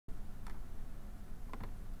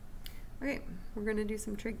Okay, we're going to do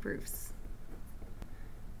some trig proofs.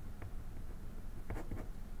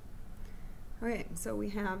 Okay, so we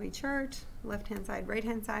have a chart, left-hand side,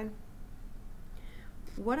 right-hand side.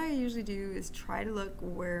 What I usually do is try to look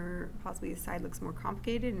where possibly the side looks more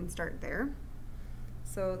complicated and start there.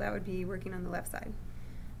 So that would be working on the left side.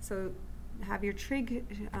 So have your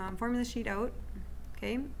trig formula sheet out,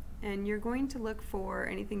 okay, and you're going to look for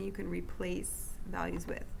anything you can replace values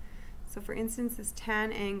with. So for instance, this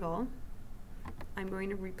tan angle, I'm going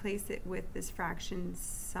to replace it with this fraction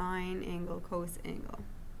sine angle, cos angle.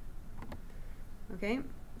 Okay,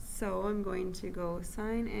 so I'm going to go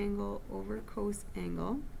sine angle over cos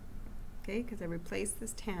angle, okay, because I replaced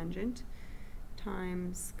this tangent,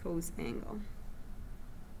 times cos angle.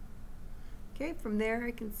 Okay, from there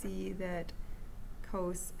I can see that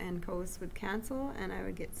cos and cos would cancel and I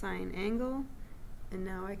would get sine angle, and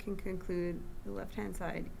now I can conclude the left-hand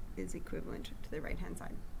side is equivalent to the right-hand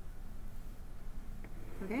side.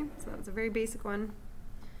 Okay, so that was a very basic one.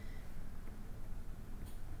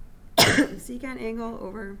 Secant angle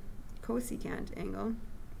over cosecant angle,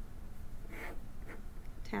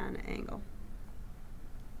 tan angle.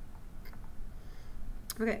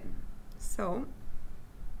 Okay, so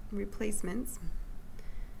replacements.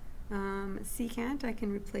 Secant I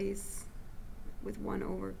can replace with 1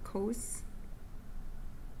 over cos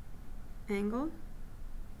angle.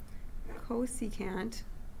 Cosecant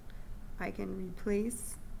I can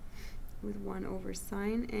replace with 1 over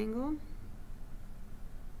sine angle.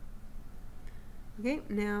 Okay,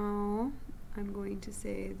 now I'm going to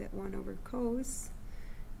say that 1 over cos,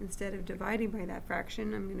 instead of dividing by that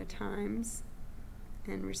fraction, I'm going to times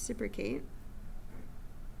and reciprocate.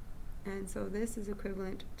 And so this is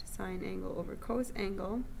equivalent to sine angle over cos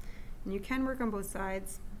angle. And you can work on both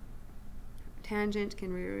sides. Tangent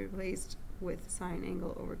can be replaced with sine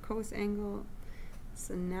angle over cos angle.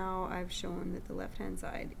 So now I've shown that the left-hand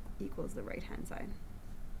side equals the right-hand side.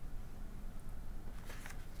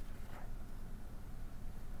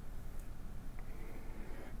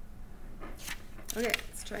 Okay,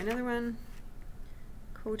 let's try another one.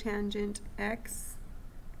 Cotangent x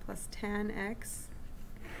plus tan x.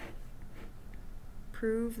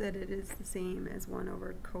 Prove that it is the same as 1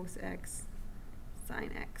 over cos x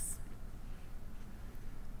sine x.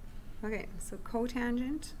 Okay, so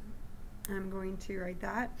cotangent, I'm going to write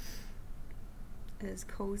that as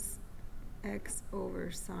cos x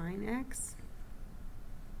over sine x.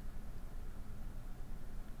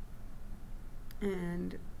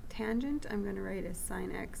 And tangent, I'm going to write as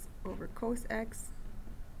sine x over cos x.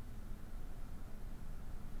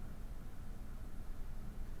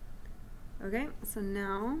 Okay, so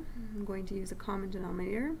now I'm going to use a common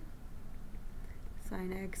denominator,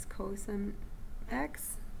 sine x cosine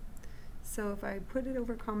x. So if I put it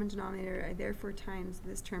over common denominator, I therefore times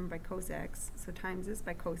this term by cos x, so times this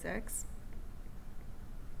by cos x,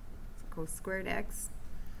 so cos squared x.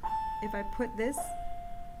 If I put this,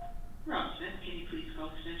 Rob Smith, can you please call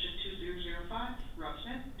extension 2005? Rob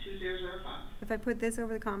Smith, 2005. If I put this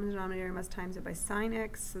over the common denominator, I must times it by sine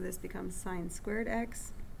x, so this becomes sine squared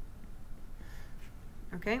x.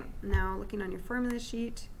 Okay, now looking on your formula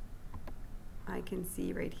sheet, I can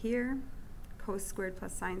see right here, cos squared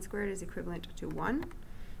plus sine squared is equivalent to 1.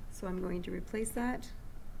 So I'm going to replace that.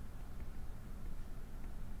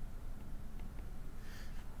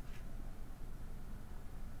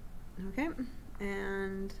 Okay,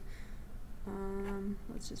 and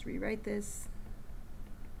let's just rewrite this.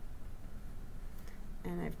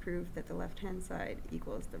 And I've proved that the left-hand side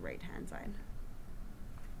equals the right-hand side.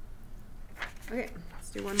 Okay, let's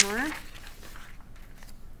do one more.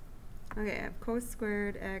 Okay, I have cos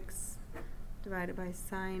squared x divided by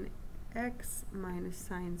sine x minus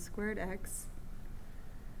sine squared x,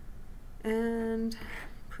 and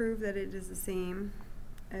prove that it is the same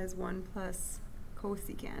as 1 plus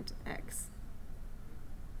cosecant x.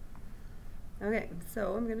 Okay,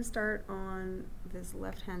 so I'm going to start on this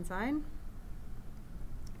left-hand side.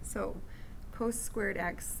 So cos squared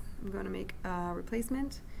x, I'm going to make a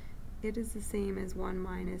replacement. It is the same as 1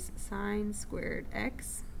 minus sine squared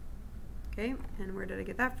x. Okay, and where did I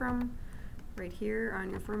get that from? Right here on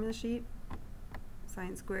your formula sheet.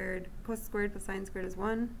 Sine squared, cos squared plus sine squared is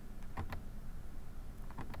 1.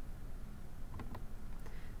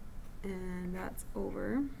 And that's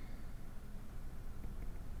over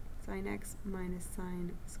sine x minus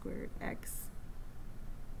sine squared x.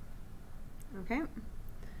 Okay,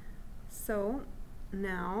 so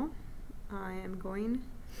now I am going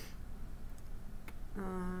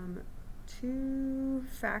to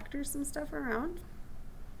factor some stuff around.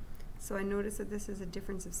 So I notice that this is a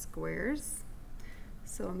difference of squares.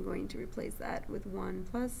 So I'm going to replace that with 1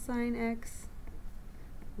 plus sine x,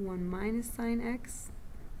 1 minus sine x,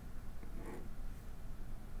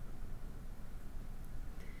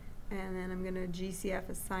 and then I'm going to GCF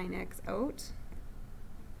a sine x out,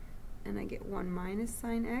 and I get 1 minus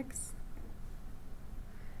sine x.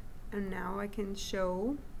 And now I can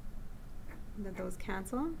show that those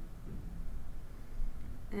cancel,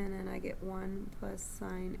 and then I get 1 plus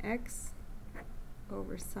sine x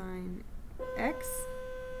over sine x.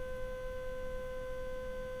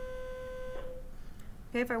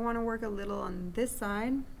 Okay, if I want to work a little on this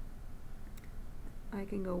side, I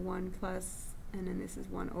can go 1 plus, and then this is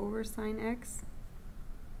 1 over sine x.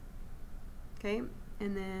 Okay,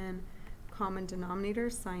 and then common denominator,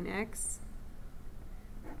 sine x.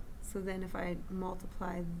 So then if I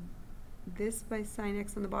multiply this by sine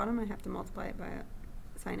x on the bottom, I have to multiply it by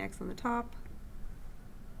sine x on the top.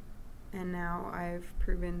 And now I've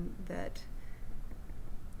proven that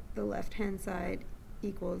the left-hand side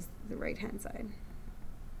equals the right-hand side.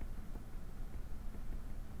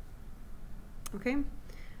 Okay?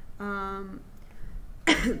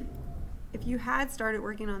 If you had started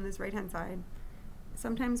working on this right-hand side,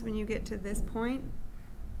 sometimes when you get to this point,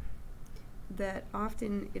 that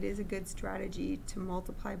often it is a good strategy to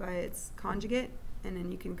multiply by its conjugate, and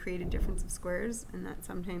then you can create a difference of squares, and that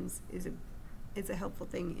sometimes is a helpful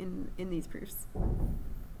thing in these proofs.